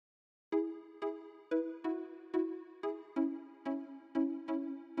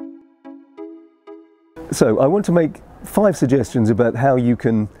So I want to make 5 suggestions about how you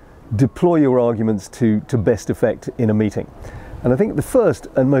can deploy your arguments to best effect in a meeting. And I think the first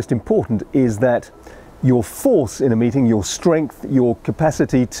and most important is that your force in a meeting, your strength, your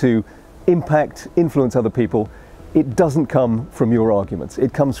capacity to impact, influence other people, it doesn't come from your arguments.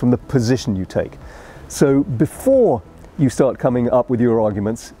 It comes from the position you take. So before you start coming up with your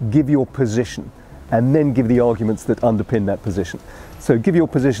arguments, give your position and then give the arguments that underpin that position. So give your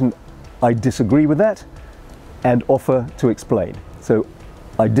position, I disagree with that, and offer to explain. So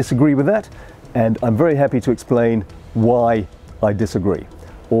I disagree with that, and I'm very happy to explain why I disagree.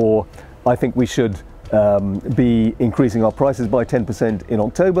 Or I think we should be increasing our prices by 10% in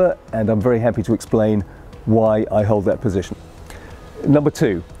October, and I'm very happy to explain why I hold that position. Number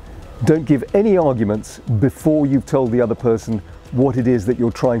 2, don't give any arguments before you've told the other person what it is that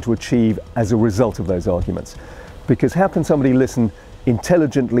you're trying to achieve as a result of those arguments. Because how can somebody listen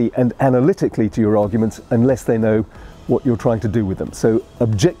intelligently and analytically to your arguments unless they know what you're trying to do with them? So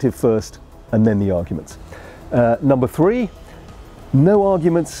objective first and then the arguments. Number 3, no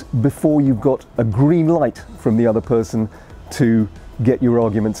arguments before you've got a green light from the other person to get your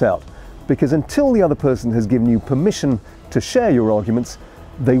arguments out. Because until the other person has given you permission to share your arguments,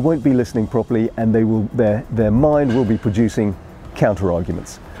 they won't be listening properly, and their mind will be producing counter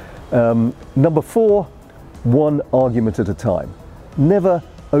arguments. Number 4, one argument at a time. Never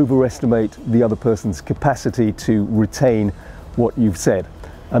overestimate the other person's capacity to retain what you've said.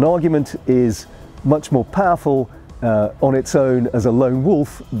 An argument is much more powerful on its own as a lone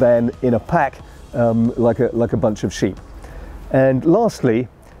wolf than in a pack, like a bunch of sheep. And lastly,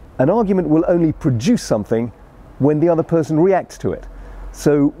 an argument will only produce something when the other person reacts to it.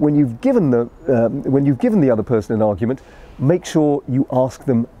 So when you've given the other person an argument, make sure you ask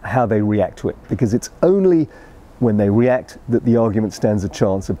them how they react to it, because it's only when they react that the argument stands a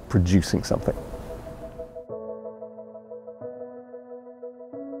chance of producing something.